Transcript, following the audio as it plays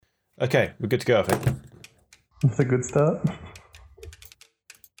Okay, we're good to go, I think. That's a good start.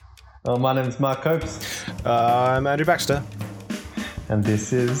 Oh, my name's Mark Copes. I'm Andrew Baxter. And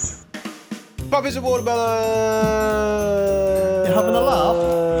this is... Puppies and Watermelon! You're having a laugh?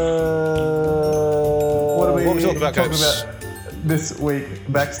 What are we talking about, Copes? This week,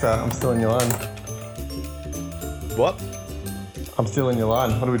 Baxter, I'm still in your line. What? I'm still in your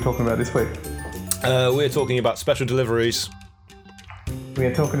line. What are we talking about this week? We're talking about special deliveries. We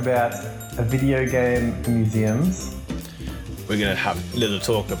are talking about video game museums. We're going to have a little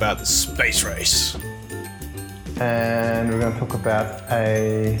talk about the space race. And we're going to talk about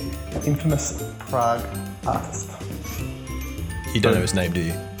a infamous Prague artist. You don't know his name, do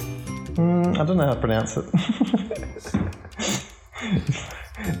you? I don't know how to pronounce it.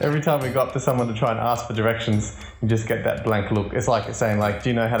 Every time we go up to someone to try and ask for directions, you just get that blank look. It's like saying, do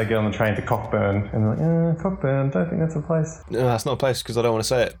you know how to get on the train to Cockburn? And they're like, Cockburn, don't think that's a place. No, that's not a place because I don't want to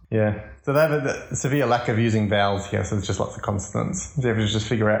say it. Yeah. So they have a severe lack of using vowels here, so there's just lots of consonants. So you have to just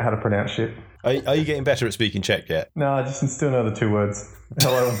figure out how to pronounce shit. Are you getting better at speaking Czech yet? No, I just still know the two words.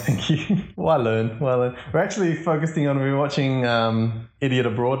 Hello and thank you. Why learn? We're actually focusing on, we're watching Idiot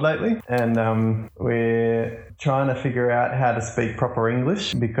Abroad lately, and we're trying to figure out how to speak proper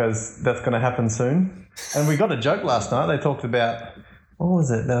English because that's going to happen soon. And we got a joke last night. They talked about, what was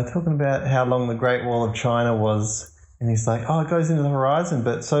it? They were talking about how long the Great Wall of China was. And he's like, it goes into the horizon,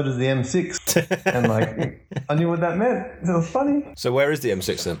 but so does the M6. And I knew what that meant. It was funny. So where is the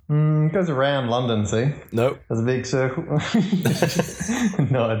M6 then? It goes around London, see? No. There's a big circle.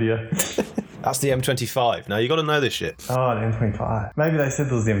 No idea. That's the M25. Now, you got to know this shit. Oh, the M25. Maybe they said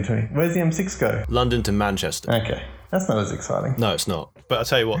there was the M20. Where's the M6 go? London to Manchester. Okay. That's not as exciting. No, it's not. But I'll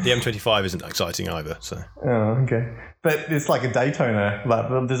tell you what, the M25 isn't exciting either, so... Oh, okay. But it's like a Daytona.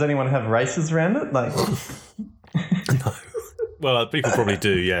 Does anyone have races around it? No. Well, people probably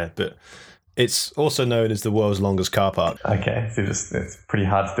do, yeah, but it's also known as the world's longest car park. Okay, so it's pretty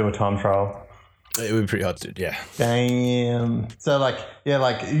hard to do a time trial. It would be pretty hard to do, yeah. Damn. So,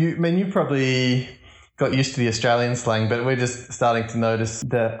 you probably got used to the Australian slang, but we're just starting to notice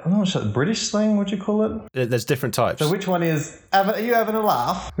the, I'm not sure, British slang, what do you call it? There's different types. So which one is, are you having a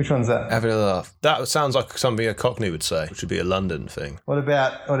laugh? Which one's that? Having a laugh. That sounds like something a Cockney would say, which would be a London thing. What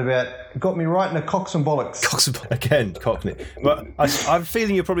about, got me right in the cocks and bollocks? Cocks and bollocks. Again, Cockney. But I'm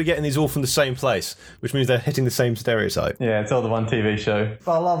feeling you're probably getting these all from the same place, which means they're hitting the same stereotype. Yeah, it's all the one TV show.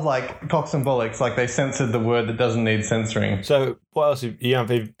 But I love, cocks and bollocks, they censored the word that doesn't need censoring. So, what else? You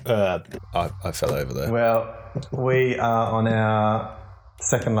have... I fell over there. Well... We are on our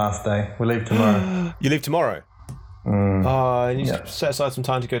second last day. We leave tomorrow. You leave tomorrow? Oh, and you set aside some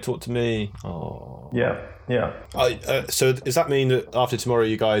time to go talk to me. Oh. Yeah. So does that mean that after tomorrow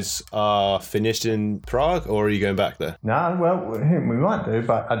you guys are finished in Prague, or are you going back there? No, well, we might do,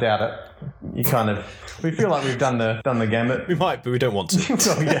 but I doubt it. We feel like we've done the gamut. We might, but we don't want to.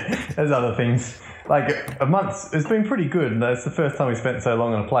 Well, yeah, there's other things. A month, it's been pretty good. It's the first time we spent so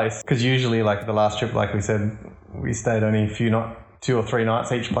long in a place. Because usually, the last trip, like we said, we stayed only 2 or 3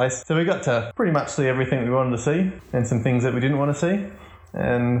 nights each place. So we got to pretty much see everything we wanted to see and some things that we didn't want to see.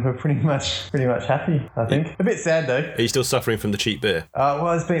 And we're pretty much happy, I think. Yeah. A bit sad though. Are you still suffering from the cheap beer? Well,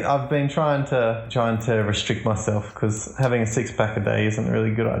 I've been trying to restrict myself because having a 6-pack a day isn't a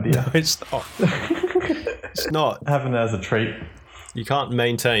really good idea. No, it's not. It's not. Having it as a treat. You can't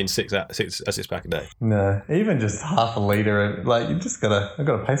maintain a 6-pack a day. No, even just half a litre. You just I've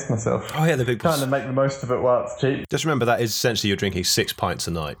got to pace myself. Oh yeah, the big. Trying to make the most of it while it's cheap. Just remember that is essentially you're drinking 6 pints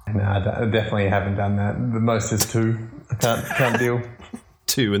a night. No, I definitely haven't done that. The most is 2. I can't deal.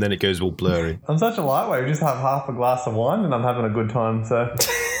 2 and then it goes all blurry. I'm such a lightweight. We just have half a glass of wine and I'm having a good time. So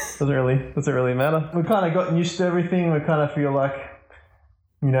doesn't really matter. We've kind of gotten used to everything. We kind of feel like,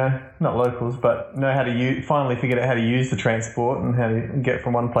 not locals, but know how to finally figured out how to use the transport and how to get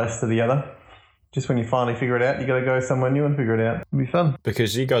from one place to the other. Just when you finally figure it out, you got to go somewhere new and figure it out. It'll be fun.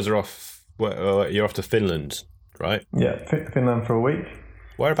 Because you guys are off, you're off to Finland, right? Yeah, Finland for a week.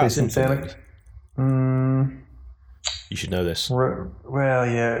 Whereabouts in Finland? You should know this. Well,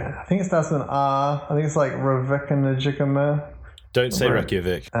 yeah. I think it starts with an R. I think it's Reykjavik. Don't say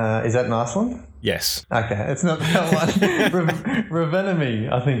Reykjavik. Is that in Iceland? Yes. Okay, it's not that one.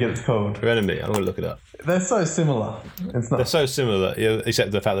 Ravennemi, I think it's called. Ravennemi, I'm going to look it up. They're so similar. It's not. They're so similar,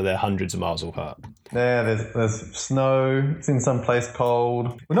 except the fact that they're hundreds of miles apart. Yeah, there's snow. It's in some place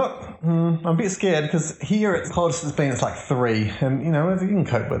cold. We're not. I'm a bit scared because here it's coldest it's been. It's 3, and you can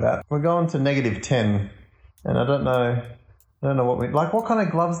cope with that. We're going to -10, and I don't know I don't know what kind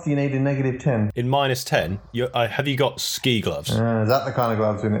of gloves do you need in -10? In -10, have you got ski gloves? Is that the kind of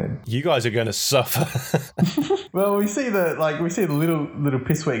gloves we need? You guys are going to suffer. Well, we see the little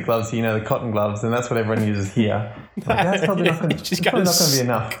pissweak gloves, the cotton gloves, and that's what everyone uses here. That's probably not going to be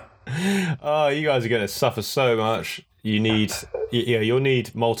enough. Oh, you guys are going to suffer so much. You'll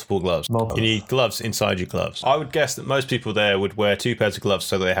need multiple gloves. You need gloves inside your gloves. I would guess that most people there would wear 2 pairs of gloves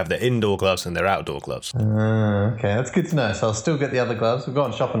so they have their indoor gloves and their outdoor gloves. Okay, that's good to know. So I'll still get the other gloves. We've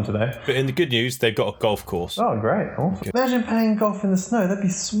gone shopping today. But in the good news, they've got a golf course. Oh, great. Awesome. Imagine playing golf in the snow. That'd be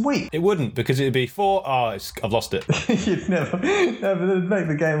sweet. It wouldn't, because it'd be I've lost it. You'd never. No, but it'd make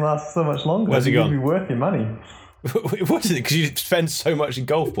the game last so much longer. Where's it gone? You'd be worth your money. What is it? Because you spend so much in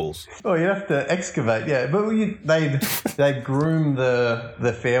golf balls. Oh, you have to excavate, yeah. But they'd groom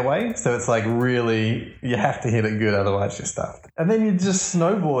the fairway, so it's like really, you have to hit it good, otherwise you're stuffed. And then you just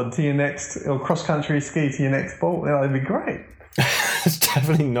snowboard to your next, or cross-country ski to your next ball. That'd be great. It's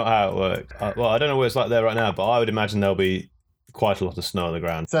definitely not how it works. Well, I don't know what it's like there right now, but I would imagine there'll be quite a lot of snow on the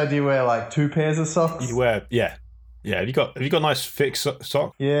ground. So do you wear like 2 pairs of socks? You wear, yeah. Have you got nice thick socks?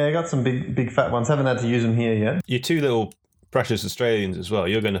 Yeah, I got some big fat ones. Haven't had to use them here yet. Your 2 little precious Australians as well.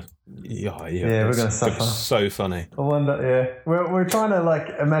 You're gonna, we're gonna suffer. So funny. I wonder. Yeah, we're trying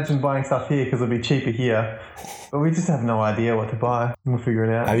to imagine buying stuff here because it'll be cheaper here, but we just have no idea what to buy. We'll figure it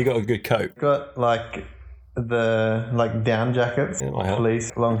out. Have you got a good coat? Got the down jackets,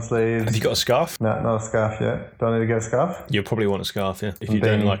 fleece, long sleeves. Have you got a scarf? No, not a scarf yet. Do I need to get a scarf? You'll probably want a scarf, yeah, if you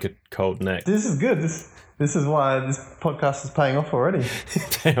don't like a cold neck. This is good. This is why this podcast is paying off already.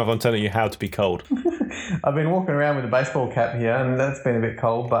 I'm telling you how to be cold. I've been walking around with a baseball cap here, and that's been a bit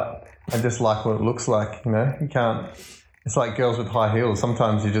cold, but I just like what it looks like, You can't... It's like girls with high heels.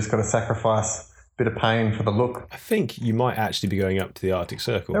 Sometimes you just got to sacrifice a bit of pain for the look. I think you might actually be going up to the Arctic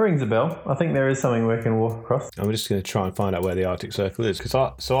Circle. That rings a bell. I think there is something we can walk across. I'm just going to try and find out where the Arctic Circle is.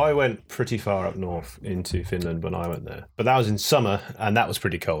 So I went pretty far up north into Finland when I went there. But that was in summer, and that was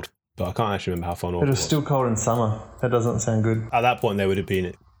pretty cold. But I can't actually remember how far north it was. Still cold in summer. That doesn't sound good. At that point, there would have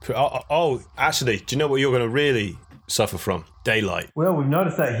been... actually, do you know what you're going to really suffer from? Daylight. Well, we've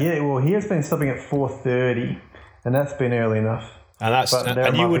noticed that here. Well, here it's been stopping at 4:30, and that's been early enough.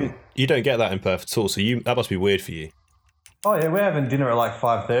 And you don't get that in Perth at all, so that must be weird for you. Oh yeah, we're having dinner at like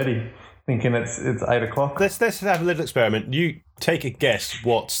 5:30, thinking it's 8 o'clock. Let's have a little experiment. You take a guess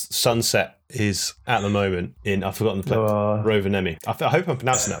what sunset is at the moment in, I've forgotten the place, Rovaniemi. I hope I'm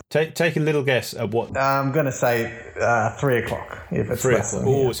pronouncing that. Take a little guess at what... I'm going to say 3 o'clock, if it's 3 less.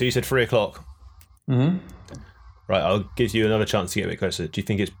 Oh, so you said 3 o'clock. Mm-hmm. Right, I'll give you another chance to get a bit closer. Do you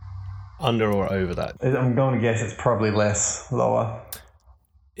think it's under or over that? I'm going to guess it's probably lower.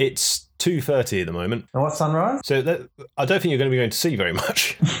 It's 2:30 at the moment. And what's sunrise? So I don't think you're going to be going to see very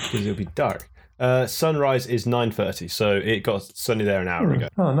much because it'll be dark. Sunrise is 9:30, so it got sunny there an hour ago.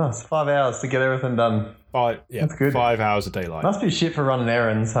 Oh, nice. 5 hours to get everything done. That's good. 5 hours of daylight. Must be shit for running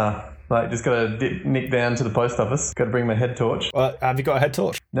errands, huh? Like, just got to nick down to the post office. Got to bring my head torch. Have you got a head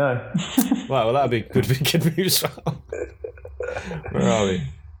torch? No. Well, that'd be good news. Where are we?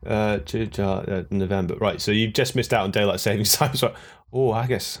 November. Right, so you just missed out on daylight savings time. So, I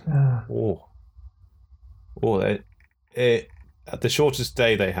guess. The shortest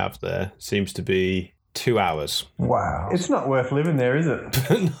day they have there seems to be 2 hours. Wow. It's not worth living there, is it?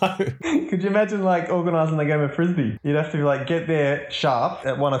 No. Could you imagine, organising a game of Frisbee? You'd have to, get there sharp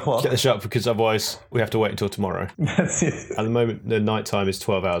at 1 o'clock. Get there sharp, because otherwise we have to wait until tomorrow. That's it. At the moment, the night time is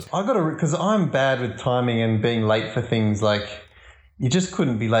 12 hours. Because I'm bad with timing and being late for things, you just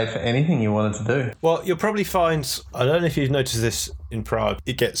couldn't be late for anything you wanted to do. Well, you'll probably find, I don't know if you've noticed this in Prague,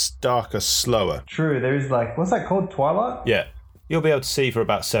 it gets darker slower. True, there is what's that called? Twilight? Yeah. You'll be able to see for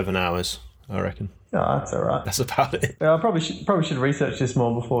about 7 hours, I reckon. Oh, that's all right. That's about it. Yeah, I probably should research this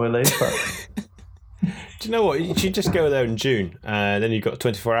more before we leave. But do you know what? You should just go there in June, and then you've got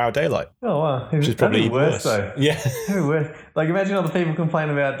 24-hour daylight. Oh, wow. Which is probably even worse. Though. Yeah. That'd be worse. Imagine all the people complain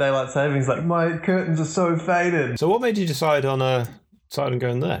about daylight savings. My curtains are so faded. So what made you decide on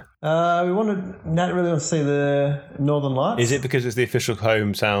going there? We Nat really wants to see the Northern Lights. Is it because it's the official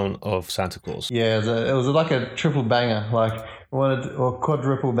hometown of Santa Claus? Yeah, it was like a triple banger, or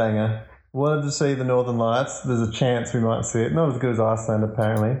quadruple banger. Wanted to see the Northern Lights. There's a chance we might see it. Not as good as Iceland,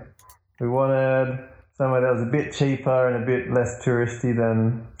 apparently. We wanted somewhere that was a bit cheaper and a bit less touristy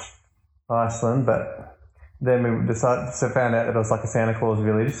than Iceland, but then we found out that it was like a Santa Claus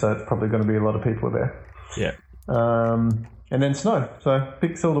village, so it's probably going to be a lot of people there. Yeah. And then snow. So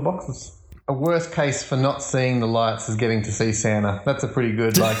ticks all the boxes. A worst case for not seeing the lights is getting to see Santa. That's a pretty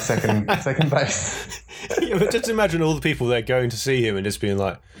good second base. Yeah, but just imagine all the people there going to see him and just being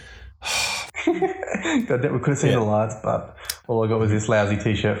like, God, we could have seen the lights, but All I got was this lousy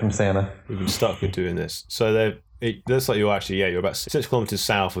T-shirt from Santa. We've been stuck with doing this. So it looks like you're about 6 kilometers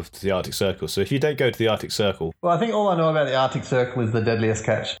south of the Arctic Circle. So if you don't go to the Arctic Circle... Well, I think all I know about the Arctic Circle is the Deadliest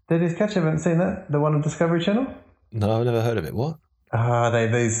Catch. Deadliest Catch, haven't seen that? The one on Discovery Channel? No, I've never heard of it. What?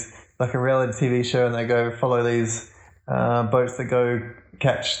 These like a reality TV show, and they go follow these boats that go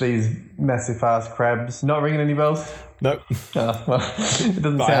catch these massive fast crabs. Not ringing any bells? Nope. Oh, well, it doesn't But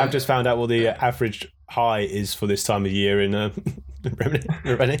sound... I have just found out what the average high is for this time of year in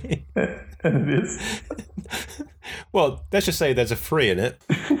Remini. And it is. Well, let's just say there's a 3 in it.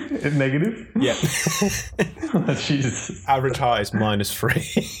 It's negative? Yeah. Oh, Jesus. Average high is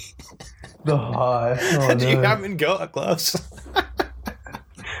 -3. The high. Oh, no. You haven't got gloves.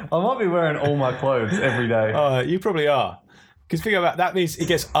 I might be wearing all my clothes every day. You probably are. Because think about that means it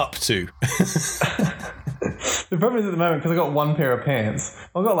gets up to. The problem is at the moment, because I've got one pair of pants.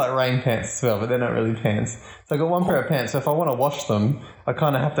 I've got like rain pants as well, but they're not really pants. So I've got one pair of pants. So if I want to wash them, I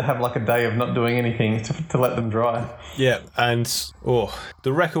kind of have to have like a day of not doing anything to let them dry. Yeah, and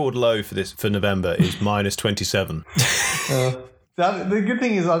the record low for November is -27. The good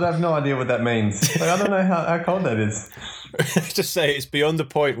thing is I have no idea what that means. Like, I don't know how cold that is. Just say it's beyond the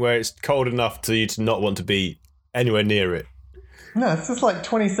point where it's cold enough to you to not want to be anywhere near it. No, it's just like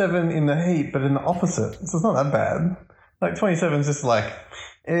 27 in the heat, but in the opposite. So it's not that bad. Like 27 is just like,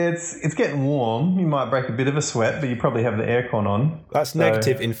 it's getting warm. You might break a bit of a sweat, but you probably have the aircon on. That's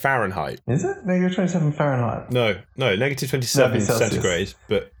negative in Fahrenheit. Is it? Negative 27 Fahrenheit? No, negative 27 Celsius. centigrade,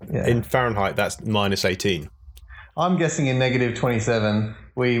 but in Fahrenheit that's -18. I'm guessing in negative 27,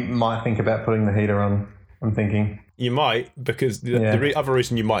 we might think about putting the heater on, I'm thinking. You might, because the other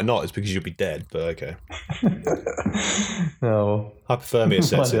reason you might not is because you'll be dead, but okay. No. Hypothermia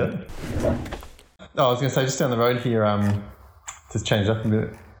sets in. I was going to say, just down the road here, just changed up a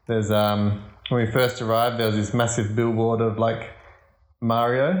bit. There's, when we first arrived, there was this massive billboard of like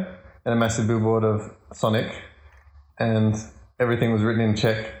Mario and a massive billboard of Sonic, and everything was written in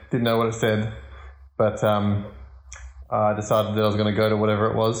Czech. Didn't know what it said, but I decided that I was going to go to whatever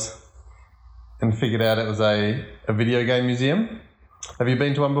it was, and figured out it was a video game museum. Have you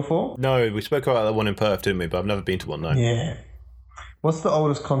been to one before? No, we spoke about that one in Perth, didn't we? But I've never been to one, no. Yeah. What's the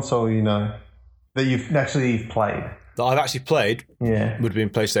oldest console you know that you've actually played? That I've actually played? Yeah. Would have been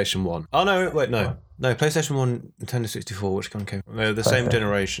PlayStation 1. Oh, no, wait, no. No, PlayStation 1, Nintendo 64, which one came? They're the same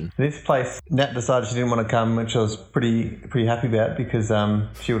generation. This place, Nat decided she didn't want to come, which I was pretty happy about, because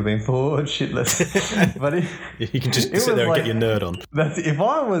she would have been bored shitless. But you can just sit there and get your nerd on.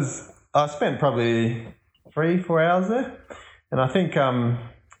 I spent probably 3-4 hours there, and I think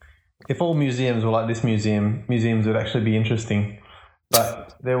if all museums were like this museum, museums would actually be interesting.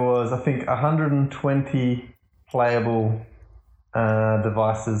 But there was, I think, 120 playable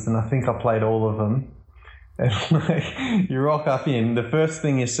devices, and I think I played all of them. And like, you rock up in, the first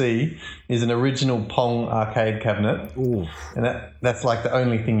thing you see is an original Pong arcade cabinet. Ooh. And that's like the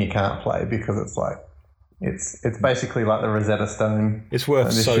only thing you can't play, because it's like it's basically like the Rosetta Stone. It's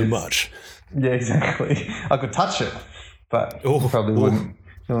worth so much. Yeah, exactly. I could touch it, but probably wouldn't.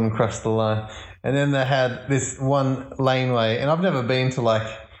 It wouldn't cross the line. And then they had this one laneway, and I've never been to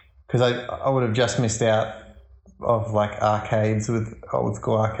because I would have just missed out of like arcades with old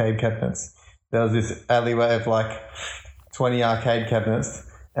school arcade cabinets. There was this alleyway of like 20 arcade cabinets,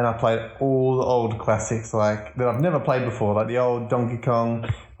 and I played all the old classics like that I've never played before, like the old Donkey Kong,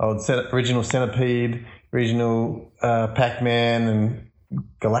 original Centipede, original Pac-Man and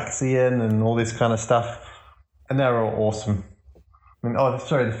Galaxian and all this kind of stuff. And they were all awesome. I mean,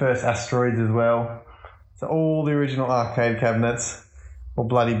 the first Asteroids as well. So all the original arcade cabinets, all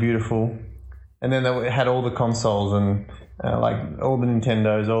bloody beautiful. And then they had all the consoles and like all the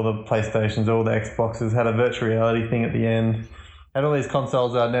Nintendos, all the PlayStations, all the Xboxes, had a virtual reality thing at the end. Had all these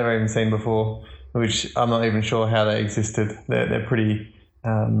consoles that I'd never even seen before, which I'm not even sure how they existed. They're pretty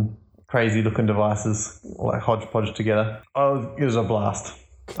crazy looking devices, like hodgepodge together. It was a blast.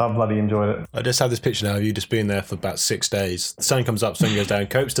 I bloody enjoyed it. I just have this picture now of you just being there for about 6 days. The sun comes up, sun goes down.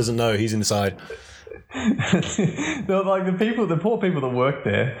 Copes doesn't know, he's inside. Like the poor people that work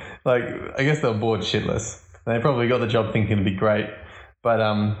there, like I guess they were bored shitless. They probably got the job thinking it'd be great, but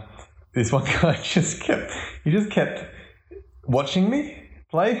this one guy just kept watching me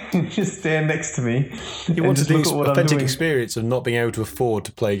play and just stand next to me. He wanted the authentic experience of not being able to afford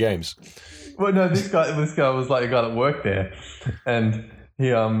to play games. Well, no, this guy was like a guy that worked there, and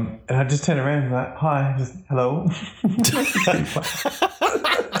he and I just turned around and like, hi, just hello.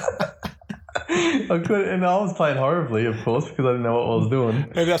 I couldn't, and I was playing horribly, of course, because I didn't know what I was doing.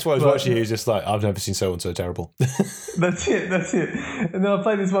 Maybe that's why I was watching you. He's just like, I've never seen someone so terrible. That's it. And then I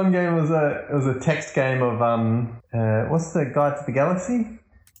played this one game. It was a text game of what's the Guide to the Galaxy?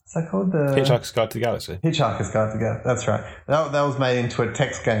 What's that called? The Hitchhiker's Guide to the Galaxy. Hitchhiker's Guide to the Galaxy. That's right. That was made into a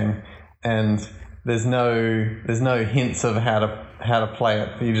text game, and there's no hints of how to play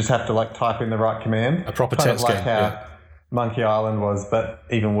it. You just have to like type in the right command. A proper kind text of like game. How Yeah. Monkey Island was, but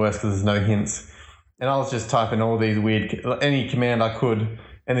even worse because there's no hints. And I was just typing all these any command I could,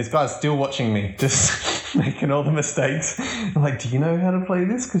 and this guy's still watching me, just making all the mistakes. I'm like, do you know how to play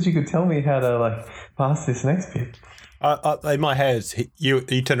this? Because you could tell me how to like pass this next bit. In my head, you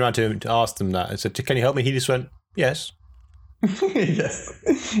turned around to him to ask them that and said, "Can you help me?" He just went, "Yes." Yes,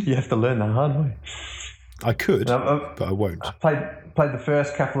 you have to learn the hard way. I could, but I won't. I played the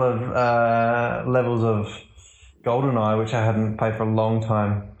first couple of levels of GoldenEye, which I hadn't played for a long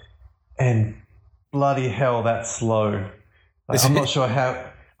time, and bloody hell, that's slow. Like, I'm not sure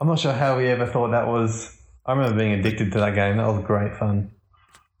how we ever thought that was. I remember being addicted to that game. That was great fun.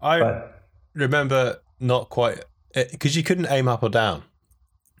 Remember not quite because you couldn't aim up or down.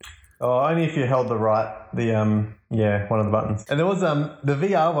 Oh, only if you held one of the buttons. And there was the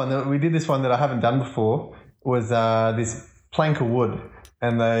VR one. We did this one that I haven't done before. Was this plank of wood,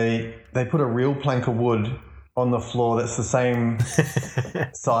 and they put a real plank of wood on the floor that's the same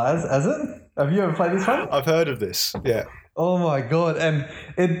size as it. Have you ever played this one? I've heard of this. Yeah. Oh my god! And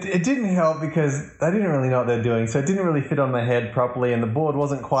it didn't help because they didn't really know what they're doing, so it didn't really fit on my head properly, and the board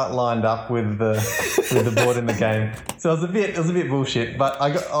wasn't quite lined up with the board in the game. So it was a bit bullshit. But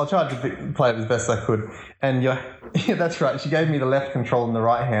I tried to play it as best I could. And yeah, that's right. She gave me the left control and the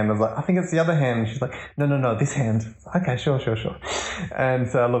right hand. I was like, I think it's the other hand. And she's like, no, this hand. Okay, sure. And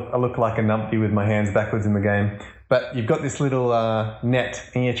so I look like a numpty with my hands backwards in the game. But you've got this little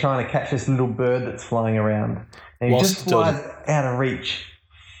net, and you're trying to catch this little bird that's flying around. And he just flies out of reach.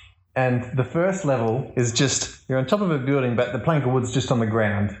 And the first level is just, you're on top of a building, but the plank of wood's just on the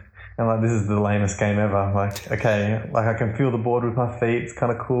ground. And like, this is the lamest game ever. Like, okay, like I can feel the board with my feet. It's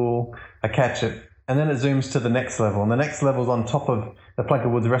kind of cool. I catch it. And then it zooms to the next level. And the next level's on top of, the plank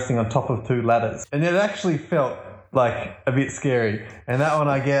of wood's resting on top of two ladders. And it actually felt like a bit scary. And that one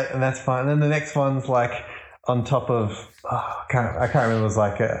I get, and that's fine. And then the next one's like on top of, I can't remember, it was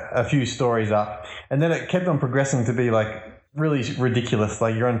like a few stories up. And then it kept on progressing to be like really ridiculous.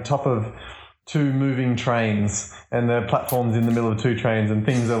 Like you're on top of two moving trains, and the platform's in the middle of two trains, and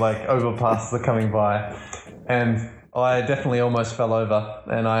things are like overpasses are coming by. And I definitely almost fell over,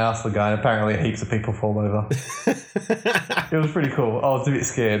 and I asked the guy, and apparently heaps of people fall over. It was pretty cool. I was a bit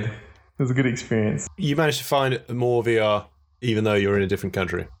scared. It was a good experience. You managed to find more VR even though you're in a different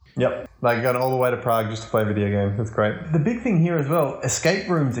country. Yep. Like going all the way to Prague just to play video games. That's great. The big thing here as well, escape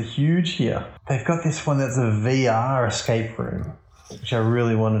rooms are huge here. They've got this one that's a VR escape room, which I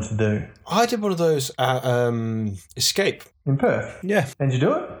really wanted to do. I did one of those at Escape. In Perth? Yeah. And you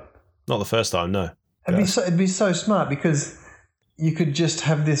do it? Not the first time, no. It'd be so smart because you could just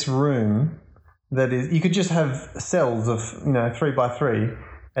have this room that is, you could just have cells of, 3x3,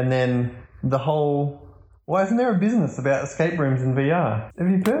 and then the whole, why isn't there a business about escape rooms in VR?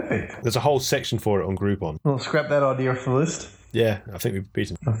 It'd be perfect. There's a whole section for it on Groupon. We'll scrap that idea off the list. Yeah, I think we've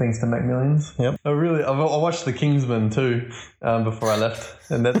beaten. Of things to make millions. Yep. I watched The Kingsman too before I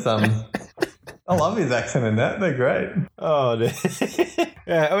left, and that's I love his accent in that. They're great. Oh,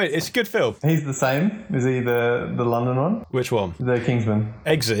 yeah. I mean, it's a good film. He's the same. Is he the London one? Which one? The Kingsman.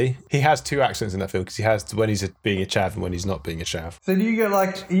 Eggsy. He has two accents in that film because he has when he's being a chav and when he's not being a chav. So do you get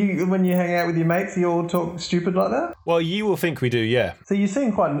when you hang out with your mates, you all talk stupid like that? Well, you will think we do, yeah. So you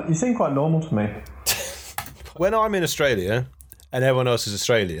seem quite normal to me. When I'm in Australia and everyone else is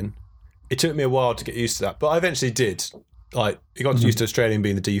Australian, it took me a while to get used to that, but I eventually did. Like, you got used to Australian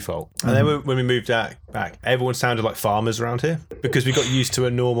being the default. And then when we moved back, everyone sounded like farmers around here because we got used to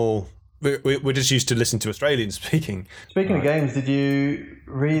a normal... We're just used to listening to Australians speaking. Speaking of games, did you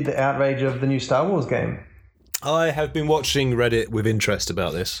read the outrage of the new Star Wars game? I have been watching Reddit with interest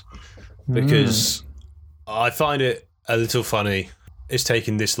about this because I find it a little funny it's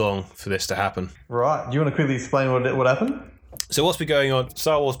taking this long for this to happen. Right. Do you want to quickly explain what happened? So what's been going on?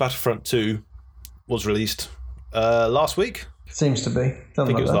 Star Wars Battlefront 2 was released last week. Seems to be. I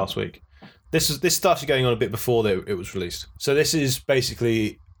think it was last week. This started going on a bit before it was released. So this is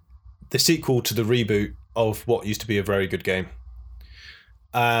basically the sequel to the reboot of what used to be a very good game.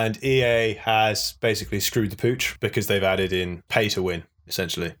 And EA has basically screwed the pooch because they've added in pay to win,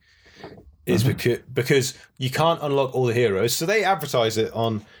 essentially. It's because you can't unlock all the heroes. So they advertise it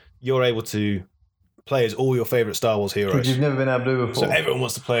on you're able to play as all your favorite Star Wars heroes. Which you've never been able to do before. So everyone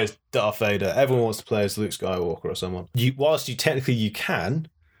wants to play as Darth Vader. Everyone wants to play as Luke Skywalker or someone. Whilst you can,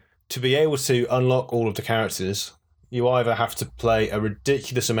 to be able to unlock all of the characters, you either have to play a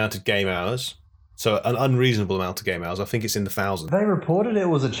ridiculous amount of game hours, so an unreasonable amount of game hours. I think it's in the thousands. They reported it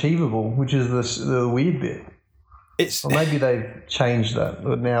was achievable, which is the weird bit. Or maybe they've changed that,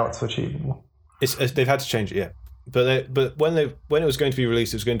 but now it's achievable. They've had to change it, yeah. But when it was going to be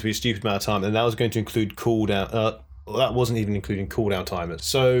released, it was going to be a stupid amount of time, and that was going to include cooldown. That wasn't even including cooldown timers.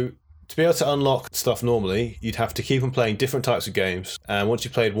 So to be able to unlock stuff normally, you'd have to keep on playing different types of games. And once you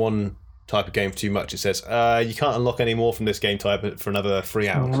played one type of game for too much, it says you can't unlock any more from this game type for another 3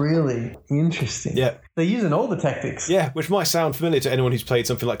 hours. Really interesting. Yeah, they're using all the tactics. Yeah, which might sound familiar to anyone who's played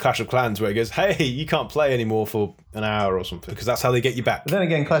something like Clash of Clans, where it goes, "Hey, you can't play anymore for an hour or something," because that's how they get you back. But then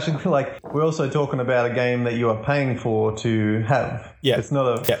again, Clash of we're also talking about a game that you are paying for to have. Yeah, it's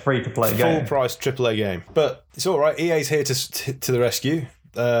not a free-to-play game. Full price AAA game, but it's all right. EA's here to the rescue.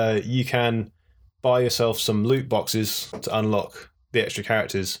 You can buy yourself some loot boxes to unlock the extra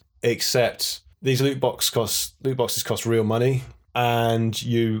characters, except these loot boxes cost real money, and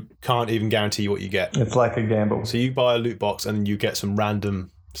you can't even guarantee what you get. It's like a gamble. So you buy a loot box and you get some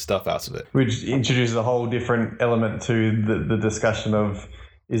random stuff out of it, which introduces a whole different element to the discussion of,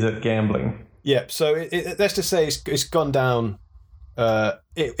 is it gambling? Yeah. So let's just say it's gone down.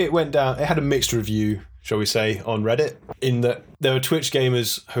 It went down. It had a mixed review, shall we say, on Reddit, in that there were Twitch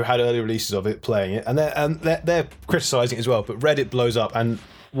gamers who had early releases of it playing it, and they're criticizing it as well. But Reddit blows up, and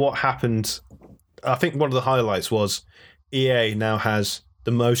what happened? I think one of the highlights was EA now has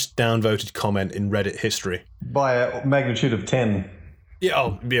the most downvoted comment in Reddit history by a magnitude of 10.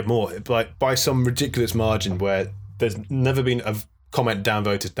 Yeah, more, like by some ridiculous margin where there's never been a comment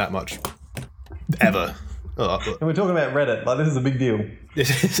downvoted that much ever. And we're talking about Reddit, like this is a big deal.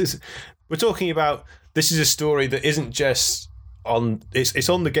 We're talking about, this is a story that isn't just on, it's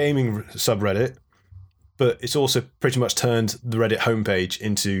on the gaming subreddit, but it's also pretty much turned the Reddit homepage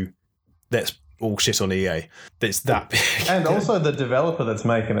into, let's all shit on EA. It's that big. And also the developer that's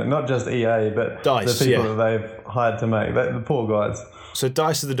making it, not just EA, but DICE, the people that they've hired to make, the poor guys. So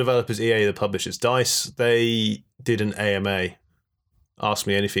DICE are the developers, EA are the publishers. DICE, they did an AMA, Ask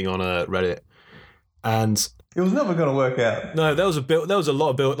Me Anything, on a Reddit, and it was never going to work out. No, there was a lot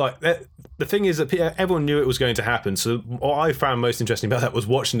of build. Like the thing is that everyone knew it was going to happen. So what I found most interesting about that was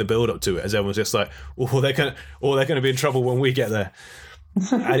watching the build up to it, as everyone's just like, "Oh, they're going to be in trouble when we get there."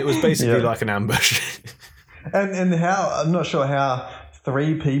 And it was basically like an ambush. and how, I'm not sure how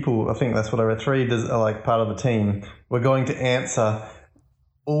 3 people, I think that's what I read, 3 are like part of the team, were going to answer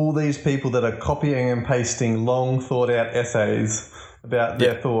all these people that are copying and pasting long thought out essays about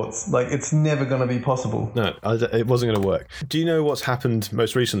their thoughts. Like, it's never going to be possible. No, it wasn't going to work. Do you know what's happened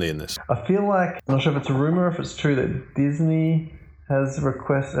most recently in this? I feel like, I'm not sure if it's a rumor, if it's true, that Disney has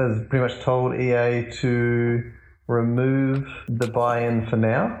pretty much told EA to remove the buy-in for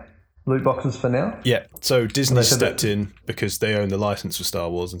now, loot boxes for now. Yeah, so Disney stepped in because they own the license for Star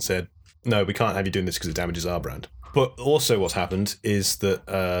Wars and said, no, we can't have you doing this because it damages our brand. But also what's happened is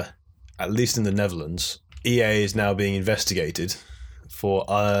that, at least in the Netherlands, EA is now being investigated for,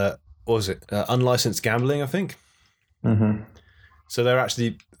 unlicensed gambling, I think. Mm-hmm. So they're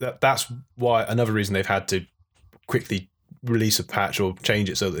actually, that's why, another reason they've had to quickly release a patch or change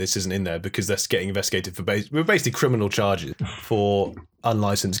it so that this isn't in there, because they're getting investigated for basically criminal charges for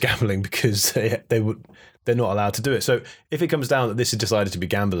unlicensed gambling, because they're not allowed to do it. So if it comes down that this is decided to be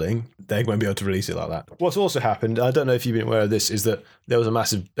gambling, they won't be able to release it like that. What's also happened, I don't know if you've been aware of this, is that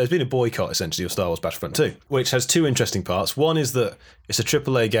there's been a boycott essentially of Star Wars Battlefront 2, which has 2 interesting parts. One is that it's a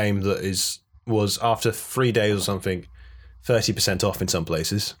AAA game that was after 3 days or something 30% off in some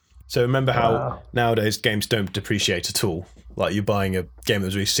places. So remember how nowadays games don't depreciate at all. Like, you're buying a game that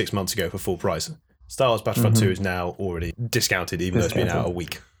was released 6 months ago for full price. Star Wars Battlefront 2 is now already discounted, even though it's been out a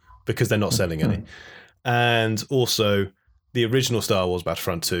week, because they're not selling any. And also, the original Star Wars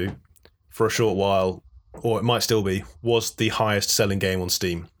Battlefront 2, for a short while, or it might still be, was the highest selling game on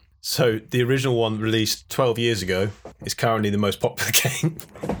Steam. So the original one, released 12 years ago, is currently the most popular game.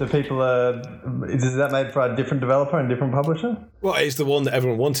 The people is that made for a different developer and different publisher? Well, it's the one that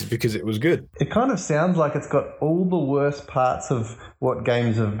everyone wanted because it was good. It kind of sounds like it's got all the worst parts of what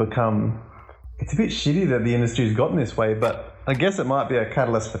games have become. It's a bit shitty that the industry's gotten this way, but I guess it might be a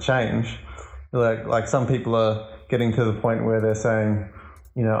catalyst for change. Like some people are getting to the point where they're saying,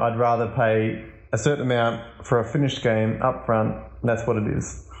 I'd rather pay a certain amount for a finished game up front, and that's what it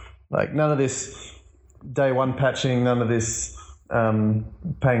is. Like, none of this day one patching, none of this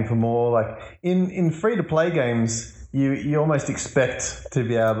paying for more. Like, in free-to-play games, you almost expect to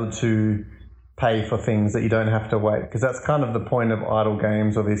be able to pay for things that you don't have to wait, because that's kind of the point of idle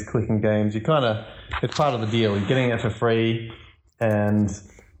games or these clicking games. It's part of the deal. You're getting it for free, and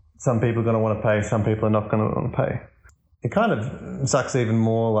some people are going to want to pay, some people are not going to want to pay. It kind of sucks even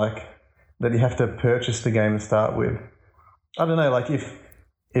more like that you have to purchase the game to start with. I don't know, like if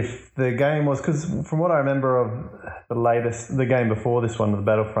the game was, because from what I remember of the game before this one, the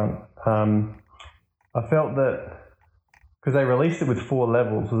Battlefront, I felt that because they released it with 4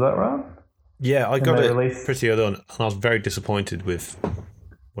 levels, was that right? Yeah, I got it pretty early on, and I was very disappointed with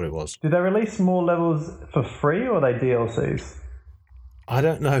what it was. Did they release more levels for free, or are they DLCs? I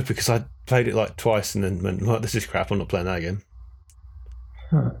don't know, because I played it like twice and then went, well, this is crap, I'm not playing that again.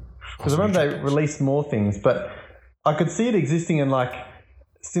 Because I remember they released more things, but I could see it existing in like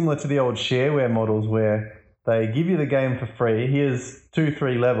similar to the old shareware models where they give you the game for free. Here's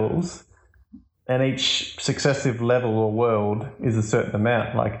 2-3 levels, and each successive level or world is a certain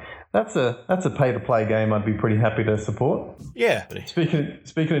amount. Like that's a pay to play game I'd be pretty happy to support. Yeah. Speaking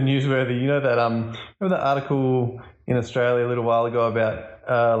of newsworthy, you know that remember that article in Australia a little while ago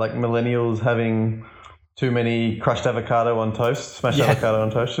about like millennials having too many crushed avocado on toast, smashed avocado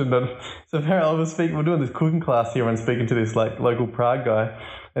on toast. And so apparently we're doing this cooking class here and speaking to this like local Prague guy,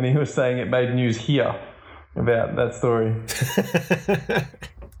 and he was saying it made news here about that story.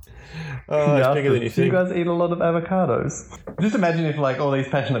 It's bigger than you think. Do you guys eat a lot of avocados? Just imagine if like all these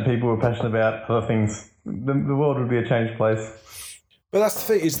passionate people were passionate about other things. The world would be a changed place. But that's the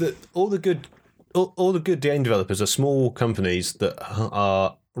thing, is that all the good game developers are small companies that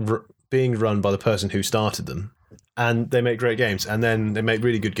are being run by the person who started them, and they make great games, and then they make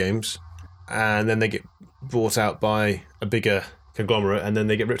really good games, and then they get bought out by a bigger conglomerate, and then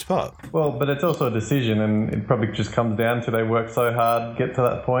they get ripped apart. Well, but it's also a decision, and it probably just comes down to they work so hard, get to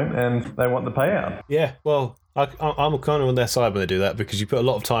that point, and they want the payout. Yeah, well, I'm kind of on their side when they do that, because you put a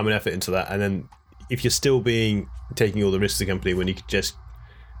lot of time and effort into that, and then if you're still taking all the risks of the company when you could just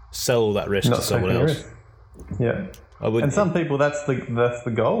sell all that risk to someone else. Yeah. And some people, that's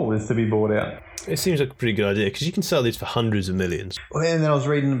the goal, is to be bought out. It seems like a pretty good idea, because you can sell these for hundreds of millions. Well, and then I was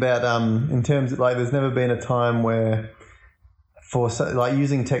reading about in terms of like there's never been a time where like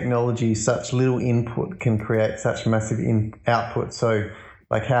using technology, such little input can create such massive output. So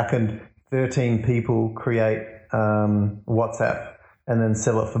like how can 13 people create WhatsApp and then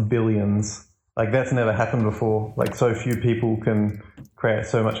sell it for billions? Like that's never happened before. Like so few people can create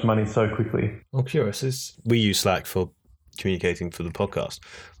so much money so quickly. I'm curious. We use Slack for communicating for the podcast,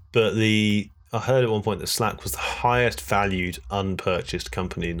 but I heard at one point that Slack was the highest valued unpurchased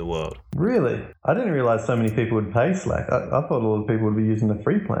company in the world. Really? I didn't realize so many people would pay Slack. I thought all the people would be using the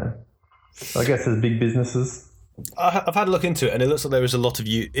free plan. I guess there's big businesses. I've had a look into it, and it looks like there is a lot of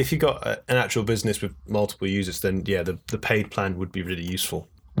if you got an actual business with multiple users, then yeah, the paid plan would be really useful.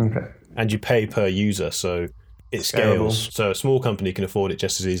 Okay. And you pay per user, so it scales. So a small company can afford it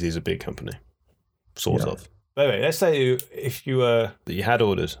just as easy as a big company, sort of. But anyway, let's say if you had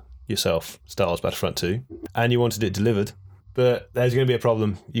ordered yourself Star Wars Battlefront 2 and you wanted it delivered, but there's going to be a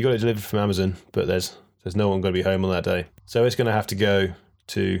problem. You got it delivered from Amazon, but there's no one going to be home on that day, so it's going to have to go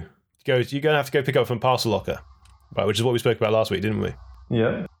to you're going to have to go pick up from Parcel Locker, right? Which is what we spoke about last week, didn't we?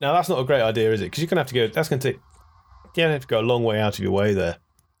 Yeah. Now that's not a great idea, is it? Because you're going to have to go. That's going to take. You have to go a long way out of your way there.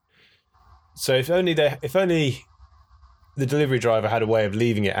 So if only the delivery driver had a way of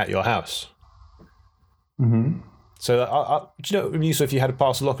leaving it at your house. Mm-hmm. So do you know what would be useful if you had a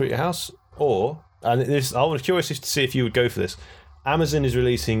Parcel Locker at your house? I was curious to see if you would go for this. Amazon is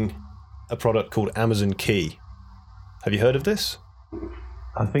releasing a product called Amazon Key. Have you heard of this?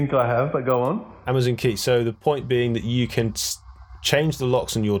 I think I have, but go on. Amazon Key. So the point being that you can change the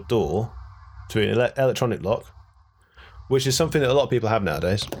locks on your door to an electronic lock, which is something that a lot of people have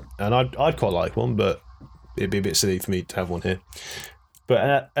nowadays. And I'd quite like one, but it'd be a bit silly for me to have one here. But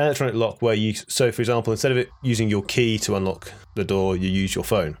an electronic lock where so for example, instead of it using your key to unlock the door, you use your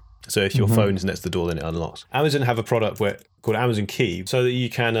phone. So if your phone is next to the door, then it unlocks. Amazon have a product called Amazon Key, so that you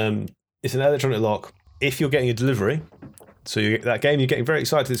can, it's an electronic lock. If you're getting a delivery, so that game, you're getting very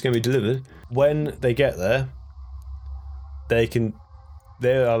excited it's going to be delivered. When they get there,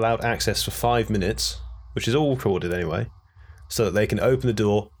 they're allowed access for 5 minutes, which is all recorded anyway, so that they can open the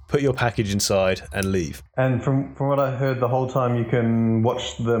door, put your package inside, and leave. And from what I heard, the whole time you can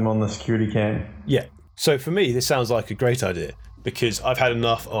watch them on the security cam. Yeah. So for me, this sounds like a great idea, because I've had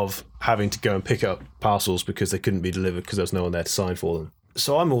enough of having to go and pick up parcels because they couldn't be delivered because there was no one there to sign for them.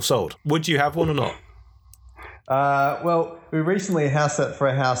 So I'm all sold. Would you have one or not? Well, we recently house sat for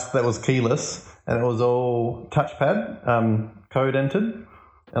a house that was keyless, and it was all touchpad, code entered.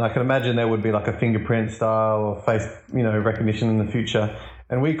 And I can imagine there would be like a fingerprint style or face, recognition in the future.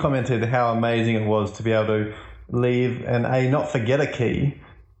 And we commented how amazing it was to be able to leave and A, not forget a key,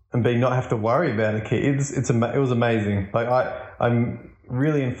 and B, not have to worry about a key. It was amazing. Like I'm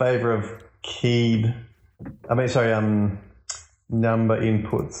really in favor of number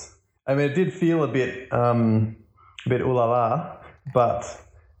inputs. I mean, it did feel a bit ooh la la, but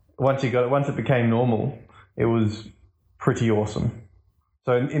once it became normal, it was pretty awesome.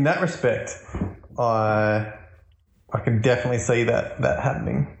 So in that respect, I can definitely see that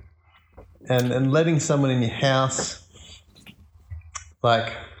happening, and letting someone in your house,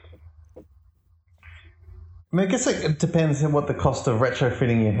 like, I mean, I guess it depends on what the cost of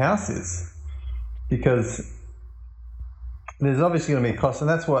retrofitting your house is, because there's obviously going to be a cost, and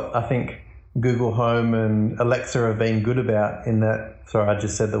that's what I think Google Home and Alexa have been good about in that. Sorry, I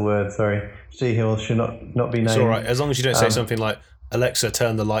just said the word. Sorry. She/Hill should not be named. It's all right. As long as you don't say something like, Alexa,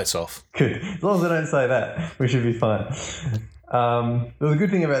 turn the lights off. Good. As long as I don't say that, we should be fine. The good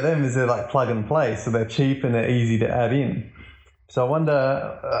thing about them is they're like plug and play, so they're cheap and they're easy to add in. So I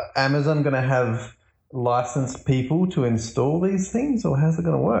wonder, Amazon going to have licensed people to install these things, or how's it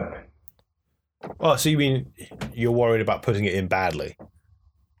going to work? Oh, so you mean you're worried about putting it in badly?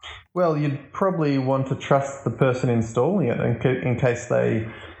 Well, you'd probably want to trust the person installing it in case they,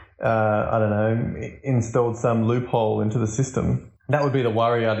 installed some loophole into the system. That would be the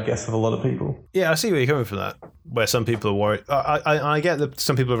worry, I'd guess, of a lot of people. Yeah, I see where you're coming from that, where some people are worried. I get that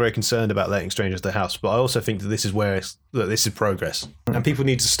some people are very concerned about letting strangers to their house, but I also think that this is this is progress. And people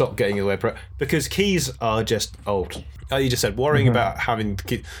need to stop getting in the way, because keys are just old. Like you just said, worrying about having the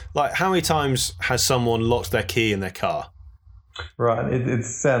key. Like, how many times has someone locked their key in their car? Right, it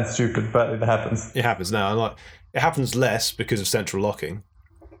sounds stupid, but it happens. It happens now. And like, it happens less because of central locking.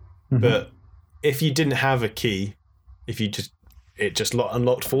 But if you didn't have a key, if it just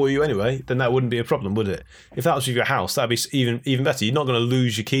unlocked for you anyway, then that wouldn't be a problem, would it? If that was with your house, that'd be even better. You're not going to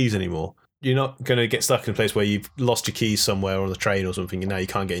lose your keys anymore. You're not going to get stuck in a place where you've lost your keys somewhere on the train or something, and now you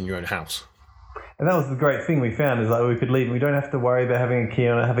can't get in your own house. And that was the great thing we found, is that we could leave. We don't have to worry about having a key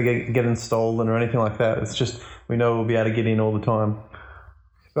on it, having it get stolen or anything like that. It's just, we know we'll be able to get in all the time.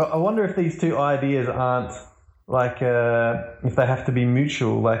 But I wonder if these two ideas aren't like, if they have to be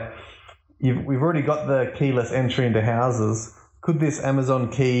mutual. Like, we've already got the keyless entry into houses. Could this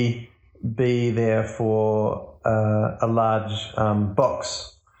Amazon key be there for a large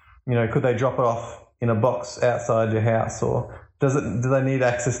box? You know, could they drop it off in a box outside your house, or do they need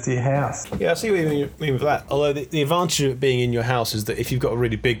access to your house? Yeah, I see what you mean with that. Although the advantage of it being in your house is that if you've got a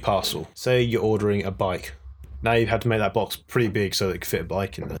really big parcel, say you're ordering a bike, now you've had to make that box pretty big so that it could fit a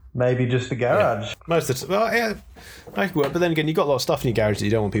bike in there. Maybe just a garage. Yeah. Most of the time, well, yeah, that could work. But then again, you've got a lot of stuff in your garage that you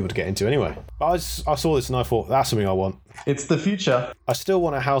don't want people to get into anyway. But I saw this and I thought, that's something I want. It's the future. I still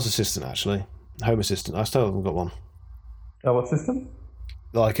want a house assistant, actually. A home assistant. I still haven't got one. Oh, what system?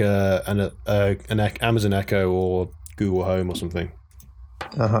 Like an Amazon Echo or Google Home or something.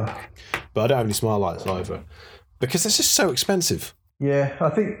 Uh-huh. But I don't have any smart lights either, because it's just so expensive. Yeah, I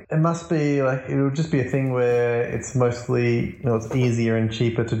think it must be like, it'll just be a thing where it's mostly, it's easier and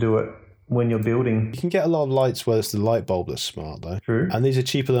cheaper to do it when you're building. You can get a lot of lights where it's the light bulb that's smart, though. True. And these are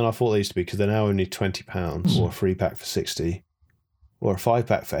cheaper than I thought they used to be, because they're now only £20, or a 3-pack for 60, or a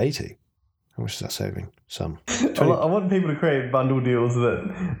 5-pack for 80. How much is that saving? Some. I want people to create bundle deals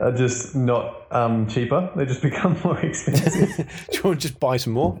that are just not cheaper. They just become more expensive. Do you want to just buy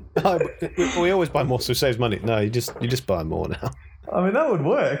some more? We always buy more, so it saves money. No, you just buy more now. I mean, that would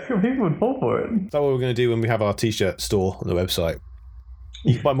work. People would fall for it. That's what we're going to do when we have our t-shirt store on the website.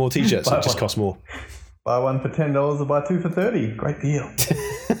 You can buy more t-shirts, so it just costs more. Buy one for $10 or buy two for $30. Great deal.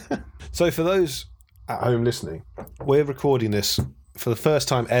 So for those at home listening, we're recording this for the first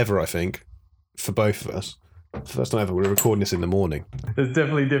time ever, I think, for both of us. First time ever, we're recording this in the morning. There's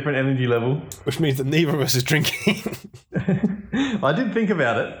definitely a different energy level. Which means that neither of us is drinking. I did think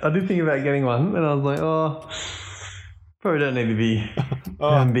about it. I did think about getting one, and I was like, probably don't need to be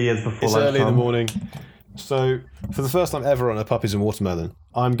having beers before it's lunchtime. Early in the morning. So, for the first time ever on a Puppies and Watermelon,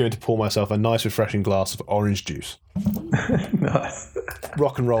 I'm going to pour myself a nice refreshing glass of orange juice. Nice.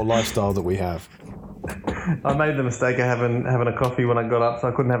 Rock and roll lifestyle that we have. I made the mistake of having a coffee when I got up, so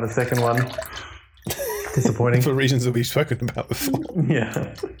I couldn't have a second one. Disappointing. For reasons that we've spoken about before.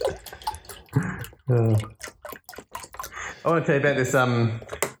 Yeah. I want to tell you about this.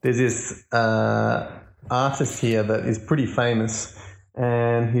 There's this artist here that is pretty famous,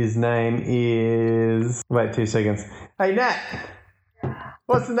 and his name is... Wait 2 seconds. Hey, Nat!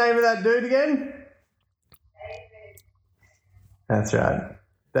 What's the name of that dude again? That's right.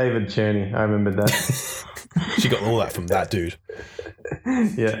 David Cherney. I remembered that. She got all that from that dude.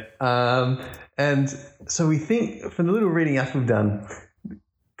 Yeah. And so we think, from the little reading up we've done,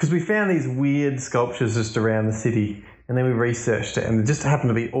 because we found these weird sculptures just around the city, and then we researched it, and it just happened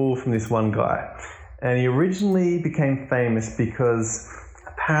to be all from this one guy. And he originally became famous because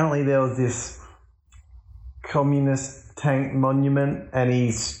apparently there was this communist tank monument, and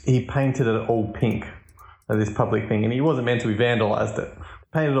he painted it all pink, this public thing, and he wasn't meant to. Be vandalized it,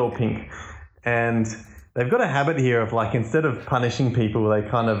 painted it all pink, and they've got a habit here of like, instead of punishing people, they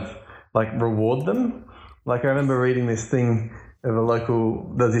kind of like reward them. Like I remember reading this thing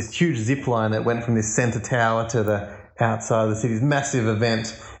of there's this huge zip line that went from this center tower to the outside of the city, this massive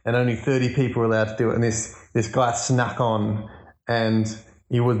event, and only 30 people were allowed to do it. And this guy snuck on, and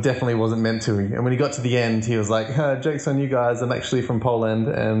he definitely wasn't meant to. And when he got to the end, he was like, "Joke's on you guys, I'm actually from Poland,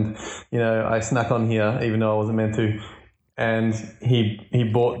 and I snuck on here even though I wasn't meant to." And he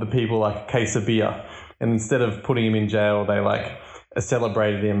bought the people like a case of beer, and instead of putting him in jail, they like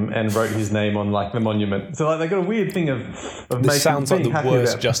celebrated him and wrote his name on like the monument. So like they got a weird thing of this making, sounds like the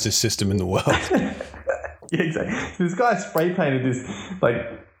worst justice system in the world. Yeah, exactly. So this guy spray painted this like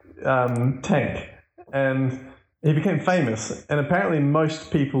tank, and he became famous. And apparently,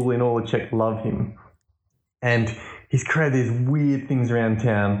 most people in all of Czech love him. And he's created these weird things around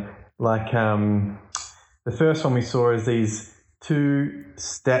town. Like the first one we saw is these 2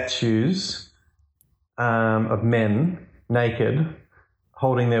 statues of men naked,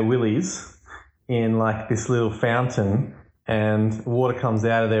 holding their willies in like this little fountain, and water comes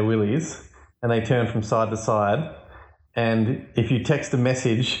out of their willies, and they turn from side to side. And if you text a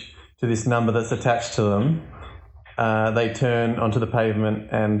message to this number that's attached to them, they turn onto the pavement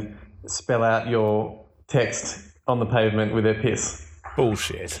and spell out your text on the pavement with their piss.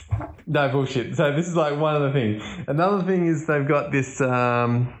 Bullshit. No, bullshit. So this is like one of the things. Another thing is they've got this,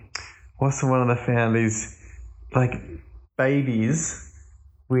 what's the one that I found? These like babies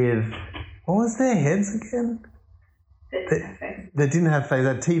with, what was their heads again? They didn't have faces.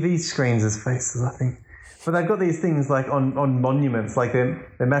 They had TV screens as faces, I think. But they've got these things like on monuments, like their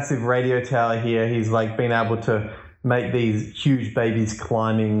massive radio tower here. He's like been able to make these huge babies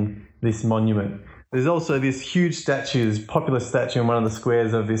climbing this monument. There's also this huge statue, this popular statue in one of the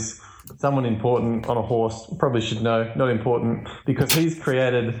squares of this someone important on a horse. Probably should know, not important, because he's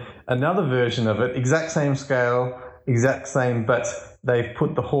created another version of it, exact same scale, exact same, but they've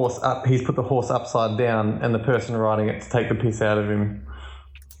put the horse up. He's put the horse upside down, and the person riding it to take the piss out of him.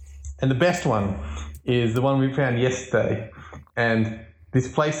 And the best one is the one we found yesterday, and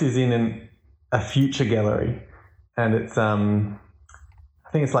this place is in a future gallery, and it's I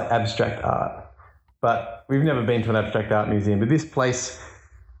think it's like abstract art, but we've never been to an abstract art museum. But this place,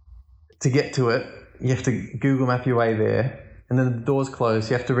 to get to it, you have to Google map your way there, and then the door's closed.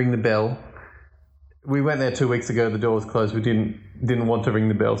 You have to ring the bell. We went there 2 weeks ago. The door was closed. We didn't want to ring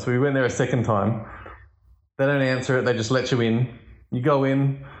the bell, so we went there a second time. They don't answer it. They just let you in. You go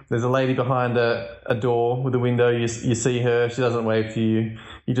in. There's a lady behind a door with a window. You see her. She doesn't wave to you.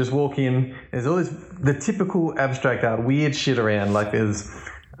 You just walk in. There's all the typical abstract art, weird shit around. Like there's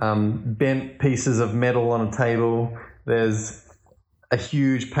bent pieces of metal on a table. There's a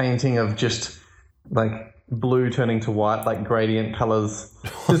huge painting of just like blue turning to white, like gradient colors.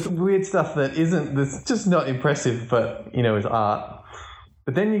 Just weird stuff that's just not impressive, but is art.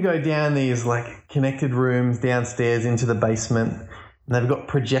 But then you go down these like connected rooms downstairs into the basement, and they've got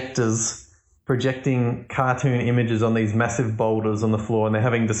projectors projecting cartoon images on these massive boulders on the floor, and they're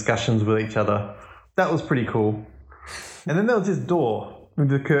having discussions with each other. That was pretty cool. And then there was this door with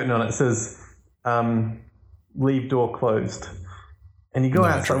the curtain on it. It says, leave door closed. And you go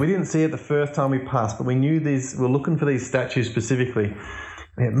outside. We didn't see it the first time we passed, but we knew we're looking for these statues specifically.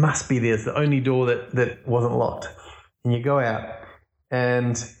 And it must be there. It's the only door that wasn't locked. And you go out,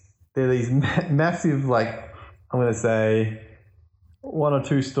 and there are these massive, like, I'm going to say 1 or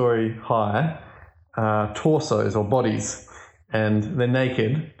 2 story high torsos or bodies, and they're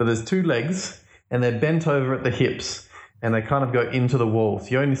naked, but there's 2 legs, and they're bent over at the hips, and they kind of go into the wall.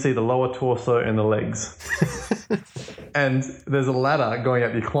 So you only see the lower torso and the legs. And there's a ladder going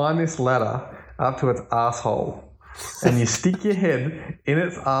up. You climb this ladder up to its asshole, and you stick your head in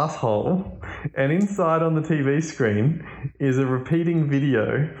its asshole, and inside on the TV screen is a repeating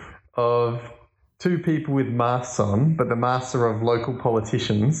video of 2 people with masks on, but the masks are of local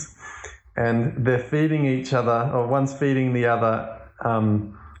politicians, and they're feeding each other, or one's feeding the other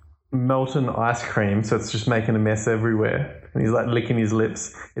molten ice cream, so it's just making a mess everywhere. And he's like licking his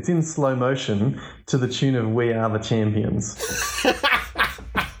lips. It's in slow motion to the tune of We Are the Champions.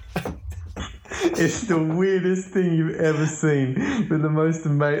 It's the weirdest thing you've ever seen, but the most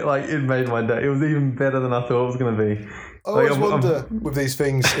amazing, like, it made my day. It was even better than I thought it was going to be. I always wonder with these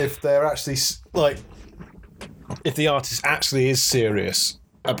things if they're actually, like, if the artist actually is serious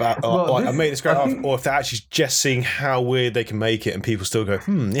about Well, I made this great I art, think- or if they're actually just seeing how weird they can make it and people still go,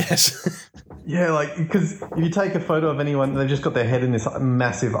 yes. Yeah, like, because if you take a photo of anyone, they've just got their head in this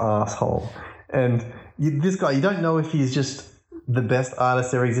massive asshole. And this guy, you don't know if he's just the best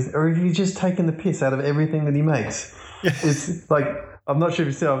artist there exists or if he's just taking the piss out of everything that he makes. It's like, I'm not sure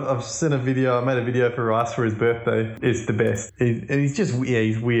if you see, I've seen a video, I made a video for Rice for his birthday. It's the best. And he's just,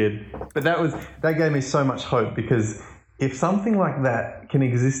 he's weird. But that gave me so much hope, because if something like that can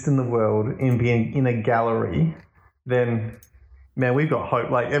exist in the world and be in a gallery, then... man, we've got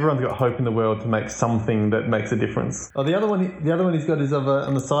hope. Like, everyone's got hope in the world to make something that makes a difference. Oh, the other one he's got is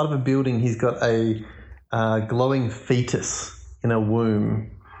on the side of a building. He's got a glowing fetus in a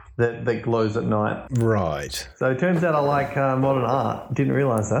womb that glows at night. Right. So it turns out I like modern art. Didn't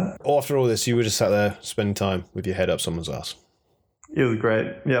realise that. After all this, you were just sat there spending time with your head up someone's ass. It was great.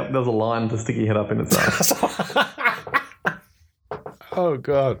 Yeah, there was a line to stick your head up in its ass. Oh,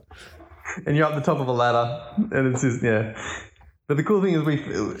 God. And you're up the top of a ladder, and it's just, yeah. But the cool thing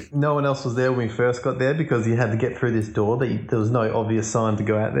is no one else was there when we first got there, because you had to get through this door. There was no obvious sign to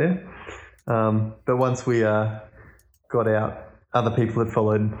go out there. But once we got out, other people had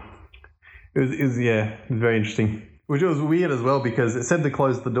followed. It was very interesting. Which was weird as well, because it said to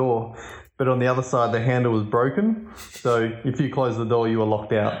close the door, but on the other side the handle was broken. So if you closed the door, you were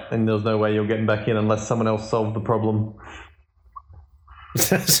locked out, and there was no way you were getting back in unless someone else solved the problem.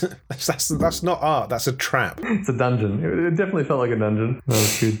 That's not art. That's a trap. It's a dungeon. It definitely felt like a dungeon. That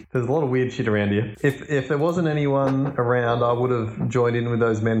was good. There's a lot of weird shit around here. If there wasn't anyone around, I would have joined in with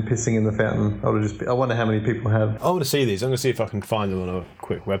those men pissing in the fountain. I wonder how many people have. I want to see these. I'm going to see if I can find them on a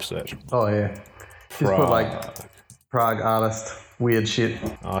quick web search. Oh yeah. Just put like Prague artist, weird shit.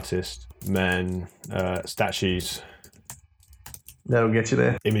 Artist, men, statues. That'll get you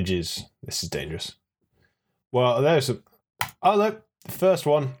there. Images. This is dangerous. Well, there's a... Oh, look. The first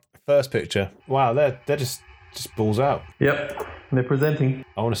one. First picture. Wow, they're just balls out. Yep. They're presenting.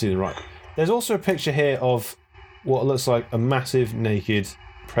 I want to see the right. There's also a picture here of what looks like a massive, naked,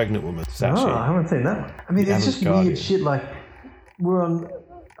 pregnant woman statue. Oh, I haven't seen that one. I mean, there's just weird shit. Like, we're on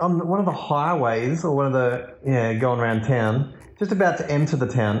one of the highways, or one of the, going around town, just about to enter the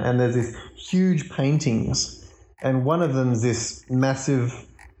town, and there's these huge paintings, and one of them's this massive,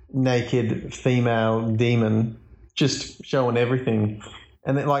 naked female demon just showing everything.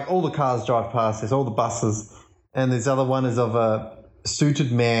 And then, like, all the cars drive past this, all the buses, and this other one is of a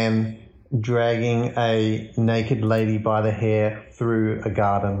suited man dragging a naked lady by the hair through a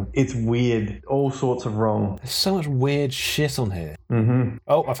garden. It's weird. All sorts of wrong. There's so much weird shit on here. Mm-hmm.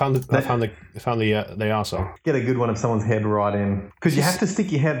 Oh, I found the arsehole. Get a good one of someone's head right in. Because you have to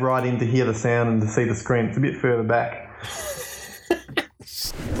stick your head right in to hear the sound and to see the screen. It's a bit further back.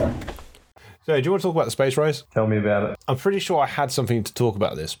 So, do you want to talk about the space race? Tell me about it. I'm pretty sure I had something to talk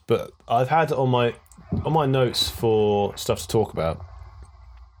about this, but I've had on my notes for stuff to talk about.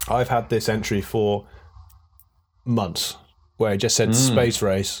 I've had this entry for months where it just said space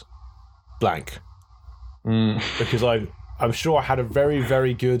race blank. Because I'm sure I had a very,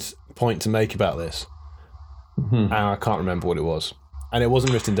 very good point to make about this. And I can't remember what it was. And it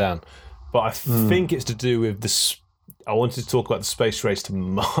wasn't written down. But I think it's to do with this. I wanted to talk about the space race to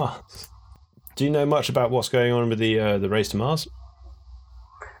Mars. Do you know much about what's going on with the race to Mars?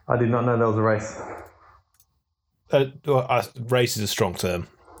 I did not know there was a race. Race is a strong term.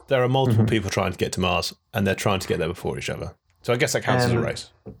 There are multiple people trying to get to Mars, and they're trying to get there before each other. So I guess that counts as a race.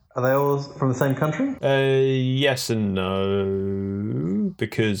 Are they all from the same country? Yes and no,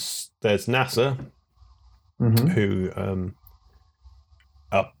 because there's NASA, who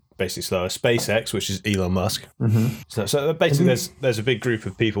are basically slower. SpaceX, which is Elon Musk. So basically, there's a big group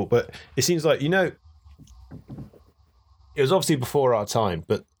of people, but it seems like, it was obviously before our time,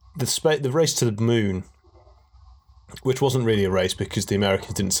 but the race to the moon, which wasn't really a race because the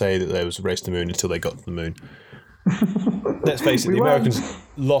Americans didn't say that there was a race to the moon until they got to the moon. Let's face it, the Americans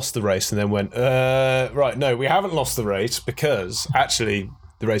lost the race and then went, right, no, we haven't lost the race because actually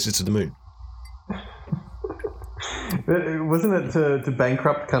the race is to the moon. Wasn't it to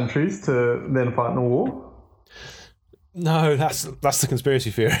bankrupt countries to then fight in a war? No, that's the conspiracy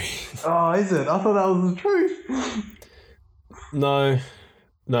theory. Oh, is it? I thought that was the truth. No.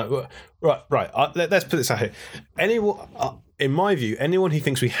 Right. Let's put this out here. Anyone, in my view, anyone who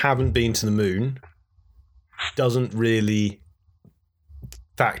thinks we haven't been to the moon doesn't really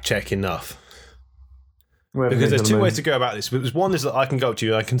fact check enough. Because there's two ways to go about this. One is that I can go up to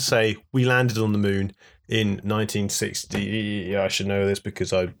you and I can say we landed on the moon in 1960. Yeah, I should know this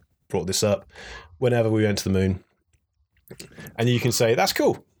because I brought this up. Whenever we went to the moon, and you can say that's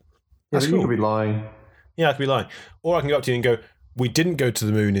cool. That's cool. You could be lying. Yeah, I could be lying. Or I can go up to you and go, we didn't go to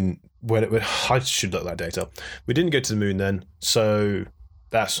the moon I should look that data up. We didn't go to the moon then, so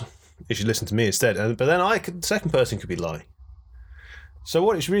you should listen to me instead. But then the second person could be lying. So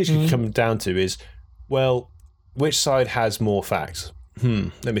what it's really come down to is, well, which side has more facts?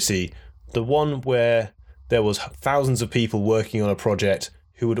 Let me see. The one where there was thousands of people working on a project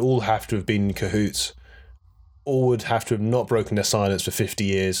who would all have to have been in cahoots, or would have to have not broken their silence for 50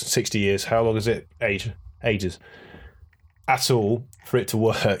 years, 60 years, how long is it? Ages. At all, for it to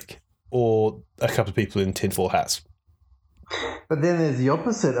work, or a couple of people in tinfoil hats. But then there's the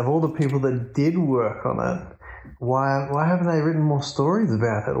opposite of all the people that did work on it. Why haven't they written more stories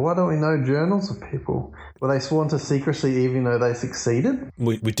about it? Why don't we know journals of people? Were they sworn to secrecy even though they succeeded?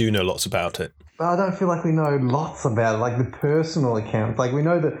 We do know lots about it. But I don't feel like we know lots about it, like the personal accounts. Like we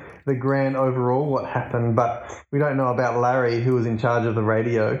know the grand overall what happened, but we don't know about Larry, who was in charge of the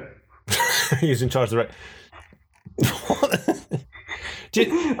radio. He was in charge of the radio.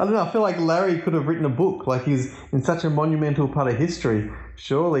 I don't know. I feel like Larry could have written a book. Like he's in such a monumental part of history.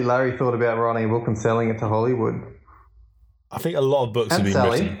 Surely Larry thought about writing a book and selling it to Hollywood. I think a lot of books have been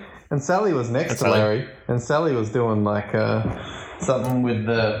written. And Sally was next to Larry. And Sally was doing like something with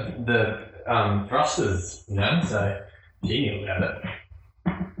the thrusters, So she knew about it.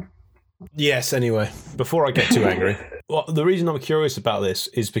 Yes. Anyway, before I get too angry, well, the reason I'm curious about this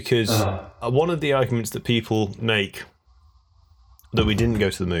is because one of the arguments that people make that we didn't go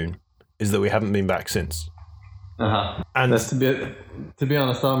to the moon is that we haven't been back since. And that's to be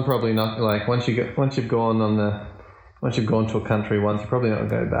honest, I'm probably not like once you've gone to a country once, you're probably not going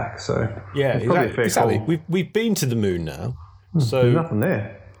to go back. So yeah, exactly. We've been to the moon now, so there's nothing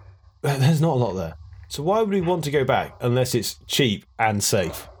there. There's not a lot there. So why would we want to go back unless it's cheap and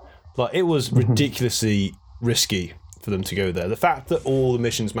safe? Like it was ridiculously risky for them to go there. The fact that all the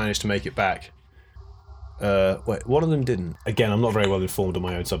missions managed to make it back. One of them didn't. Again, I'm not very well informed on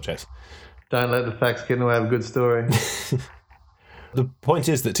my own subject. Don't let the facts get in the way of a good story. The point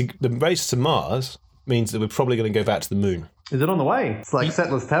is that the race to Mars means that we're probably going to go back to the moon. Is it on the way? It's like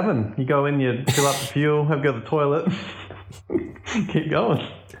Settler's Tavern. You go in, you fill up the fuel, have a go to the toilet, keep going.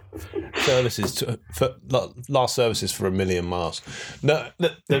 Last services for 1 million miles. No,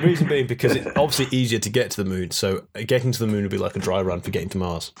 the reason being because it's obviously easier to get to the moon. So getting to the moon would be like a dry run for getting to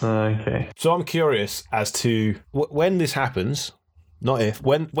Mars. Okay. So I'm curious as to when this happens. Not if.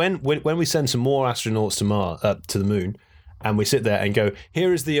 When we send some more astronauts to the moon, and we sit there and go,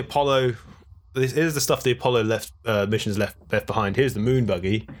 here is the Apollo. Here's the stuff the Apollo missions left behind. Here's the moon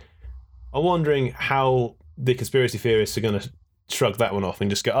buggy. I'm wondering how the conspiracy theorists are going to shrug that one off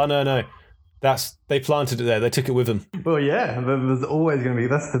and just go, oh no, they planted it there. They took it with them. Well, yeah, there's always going to be.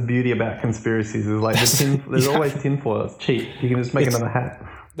 That's the beauty about conspiracies. Is like there's always tinfoil. It's cheap. You can just make another hat.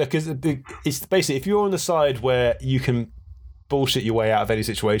 Because it's basically if you're on the side where you can bullshit your way out of any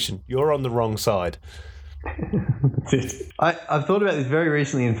situation, you're on the wrong side. I've thought about this very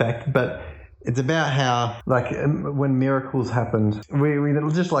recently, in fact, but it's about how, like, when miracles happened, we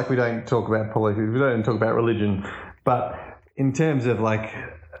just like we don't talk about politics, we don't talk about religion, but in terms of like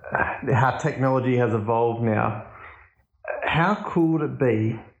how technology has evolved now, how cool would it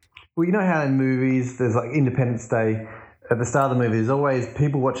be? Well, you know how in movies there's like Independence Day. At the start of the movie, there's always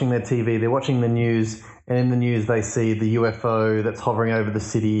people watching their TV, they're watching the news, and in the news they see the UFO that's hovering over the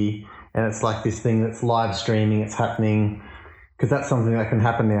city, and it's like this thing that's live streaming, it's happening, because that's something that can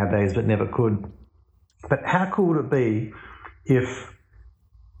happen nowadays but never could. But how cool would it be if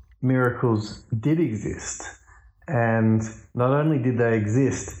miracles did exist, and not only did they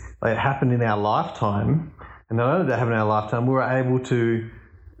exist, they happened in our lifetime, and not only did they happen in our lifetime, we were able to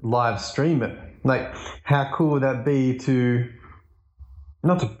live stream it. Like, how cool would that be to,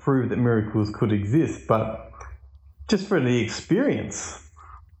 not to prove that miracles could exist, but just for the experience?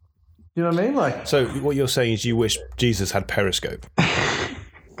 You know what I mean? Like, so what you're saying is you wish Jesus had Periscope?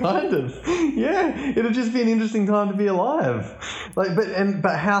 Kind of. Yeah, it'd just be an interesting time to be alive. Like,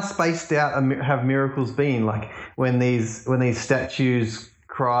 but how spaced out have miracles been? Like when these statues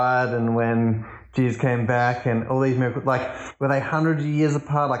cried and when Jesus came back and all these miracles, like, were they hundreds of years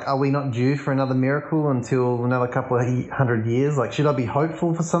apart? Like, are we not due for another miracle until another couple of 100 years? Like, should I be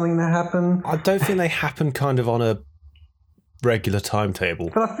hopeful for something to happen? I don't think they happen kind of on a regular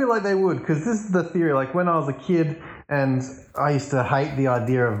timetable. But I feel like they would, because this is the theory. Like, when I was a kid and I used to hate the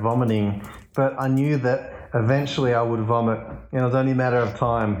idea of vomiting, but I knew that eventually I would vomit, and it was only a matter of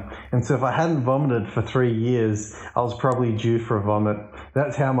time. And so if I hadn't vomited for 3 years, I was probably due for a vomit.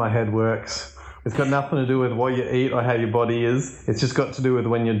 That's how my head works. It's got nothing to do with what you eat or how your body is. It's just got to do with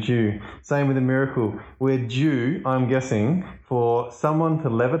when you're due. Same with a miracle. We're due, I'm guessing, for someone to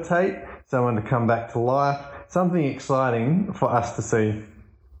levitate, someone to come back to life, something exciting for us to see.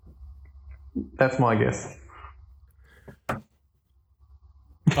 That's my guess.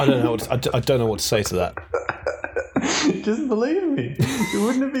 I don't know what to say to that. Just believe me.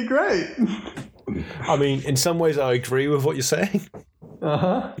 Wouldn't it be great? I mean, in some ways, I agree with what you're saying.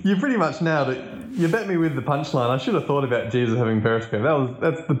 You pretty much nailed it. You bet me with the punchline. I should have thought about Jesus having Periscope.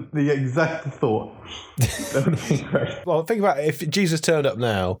 That's the exact thought. That would be great. Well, think about it. If Jesus turned up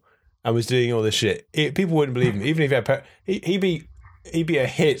now and was doing all this shit, people wouldn't believe him. Even if he had he'd be a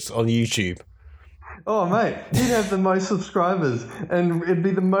hit on YouTube. Oh, mate, he'd have the most subscribers and it'd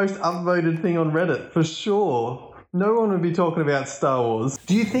be the most upvoted thing on Reddit, for sure. No one would be talking about Star Wars.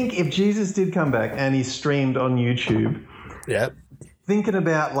 Do you think if Jesus did come back and he streamed on YouTube, thinking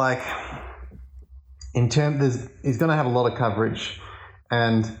about, like, he's going to have a lot of coverage,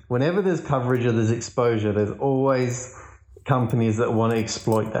 and whenever there's coverage or there's exposure, there's always companies that want to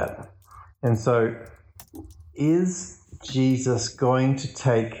exploit that. And so is Jesus going to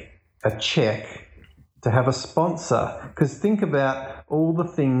take a check to have a sponsor? Because think about all the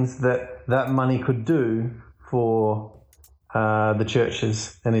things that money could do for the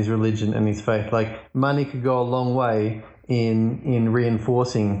churches and his religion and his faith. Like, money could go a long way in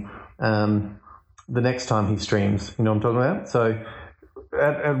reinforcing the next time he streams. You know what I'm talking about? So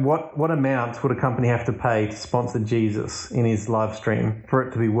at what amount would a company have to pay to sponsor Jesus in his live stream for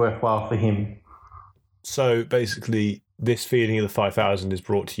it to be worthwhile for him? So basically, this feeling of the 5,000 is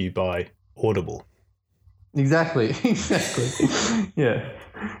brought to you by Audible. Exactly. Yeah.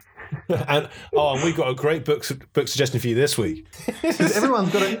 And we've got a great book suggestion for you this week.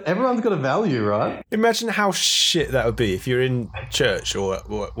 Everyone's got a value, right? Imagine how shit that would be if you're in church or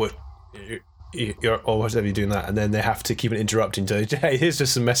whatever you're doing that, and then they have to keep on interrupting to, hey, here's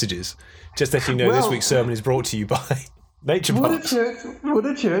just some messages. Just let you know, this week's sermon is brought to you by Nature Box. Would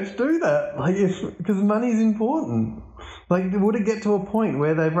a church do that? Like, because money's important. Like, would it get to a point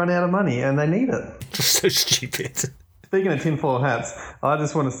where they've run out of money and they need it? So stupid. Speaking of tinfoil hats, I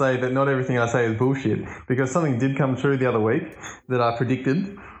just want to say that not everything I say is bullshit, because something did come true the other week that I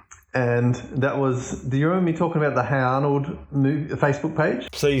predicted, and that was, do you remember me talking about the Hey Arnold Facebook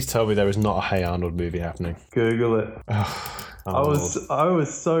page? Please tell me there is not a Hey Arnold movie happening. Google it. I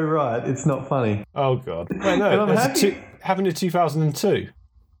was so right. It's not funny. Oh, God. Wait, no. Happened in 2002?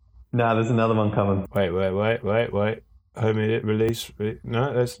 Nah, there's another one coming. Wait. Home release?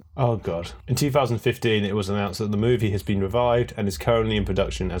 No, there's... Oh, God. In 2015, it was announced that the movie has been revived and is currently in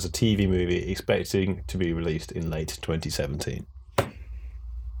production as a TV movie, expecting to be released in late 2017.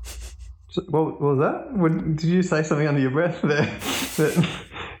 What was that? Did you say something under your breath there that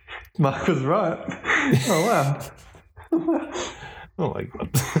Mark was right? Oh, wow. Oh, my God.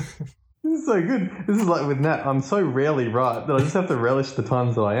 This is so good. This is like with Nat. I'm so rarely right that I just have to relish the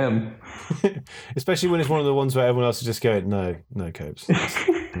times that I am. Especially when it's one of the ones where everyone else is just going, no, Copes.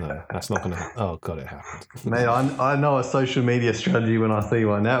 No, that's not going to happen. Oh, God, it happened. Mate, I know a social media strategy when I see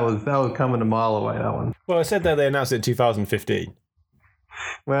one. That was coming a mile away, that one. Well, I said that they announced it in 2015.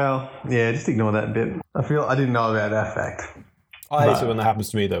 Well, yeah, just ignore that bit. I didn't know about that fact. I hate it when that happens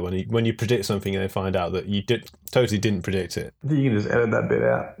to me, though, when you predict something and they find out that you totally didn't predict it. You can just edit that bit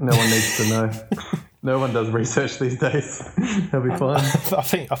out. No one needs to know. No one does research these days. That'll be fine.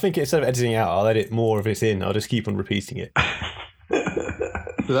 I think instead of editing out, I'll edit more of it in. I'll just keep on repeating it.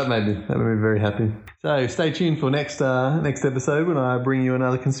 So that made me very happy. So stay tuned for next episode when I bring you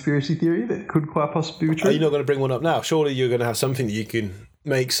another conspiracy theory that could quite possibly be true. Are you not going to bring one up now? Surely you're going to have something that you can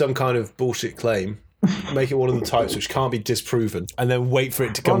make some kind of bullshit claim, make it one of the types which can't be disproven, and then wait for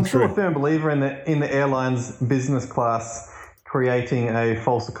it to come true. I'm still a firm believer in the airline's business class creating a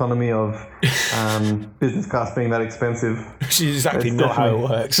false economy of business class being that expensive. Which is exactly not how it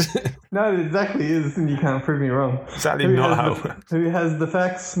works. No, it exactly is, and you can't prove me wrong. Exactly not how it works. Who has the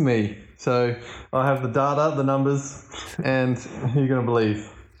facts? Me. So I have the data, the numbers, and who are you going to believe?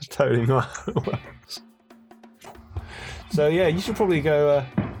 It's totally not how it works. So yeah, you should probably go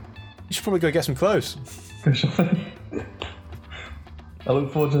get some clothes. I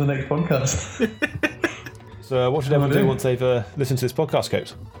look forward to the next podcast. So what should everyone do once they've listened to this podcast,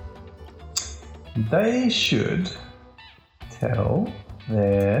 Copes? They should tell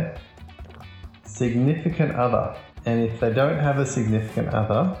their significant other. And if they don't have a significant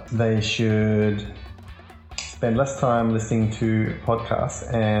other, they should spend less time listening to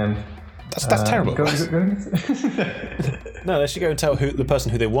podcasts and... That's terrible. No, they should go and tell the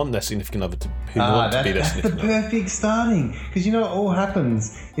person who they want their significant other to, who want to be their significant other. That's the perfect starting. Because you know what all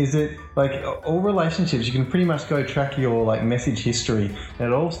happens is that, like, all relationships, you can pretty much go track your, like, message history. And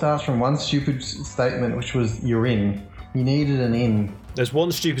it all starts from one stupid statement, which was, you're in. You needed an in. There's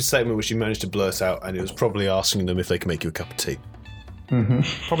one stupid statement which you managed to blurt out, and it was probably asking them if they can make you a cup of tea.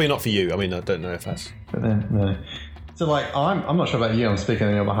 Mm-hmm. Probably not for you. I mean, I don't know if that's... But then, no. So, like, I'm not sure about you. I'm speaking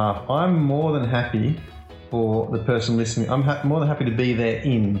on your behalf. I'm more than happy for the person listening. I'm more than happy to be their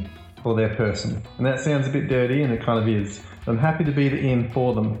in for their person. And that sounds a bit dirty, and it kind of is. I'm happy to be the in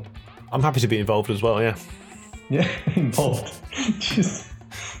for them. I'm happy to be involved as well, yeah. Yeah, involved. Just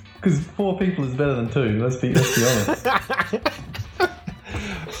because 4 people is better than 2. Let's be honest.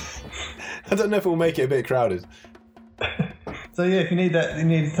 I don't know if it will make it a bit crowded. So yeah, if you need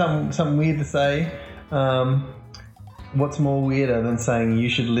something weird to say. What's more weirder than saying you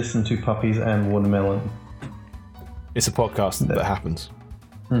should listen to Puppies and Watermelon? It's a podcast that happens.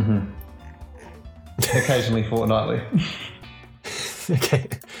 Mm-hmm. Occasionally fortnightly. Okay.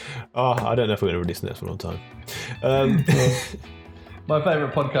 Oh, I don't know if we're going to release the next one on time. My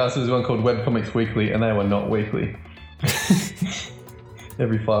favourite podcast is one called Webcomics Weekly, and they were not weekly.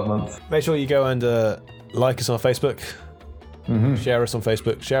 Every 5 months. Make sure you go and like us on Facebook. Mm-hmm. Share us on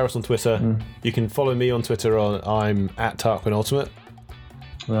Facebook. Share us on Twitter. Mm. You can follow me on Twitter. I'm at Tarquin Ultimate.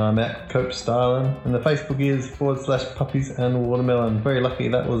 I'm at Cope Styling. And the Facebook is /Puppies and Watermelon. Very lucky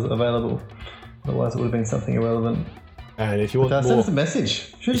that was available. Otherwise, it would have been something irrelevant. And if you want more, send us a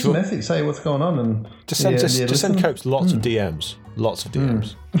message. Shoot us a message. Say what's going on, and just send Copes lots of DMs. Lots of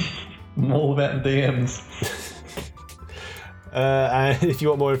DMs. All about DMs. And if you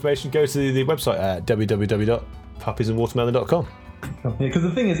want more information, go to the website at www.puppiesandwatermelon.com. Yeah, because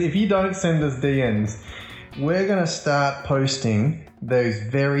the thing is, if you don't send us DMs, we're going to start posting those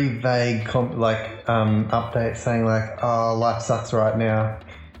very vague updates saying like, oh, life sucks right now.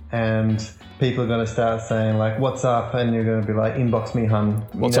 And people are going to start saying like, what's up? And you're going to be like, inbox me, hun.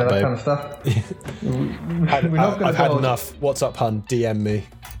 What's up, that babe? kind of stuff. I've had enough. What's up, hun? DM me.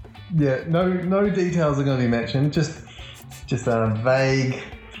 Yeah, no details are going to be mentioned. Just vague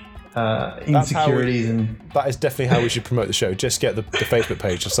insecurities. That is definitely how we should promote the show. Just get the Facebook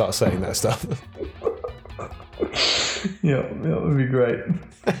page to start saying that stuff. Yeah, that would be great.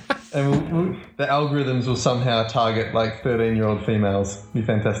 And the algorithms will somehow target like 13-year-old females. Be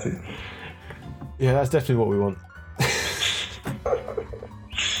fantastic. Yeah, that's definitely what we want.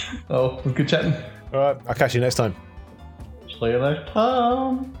 Oh, it was good chatting. All right, I'll catch you next time. See you next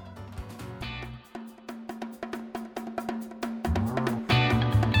time.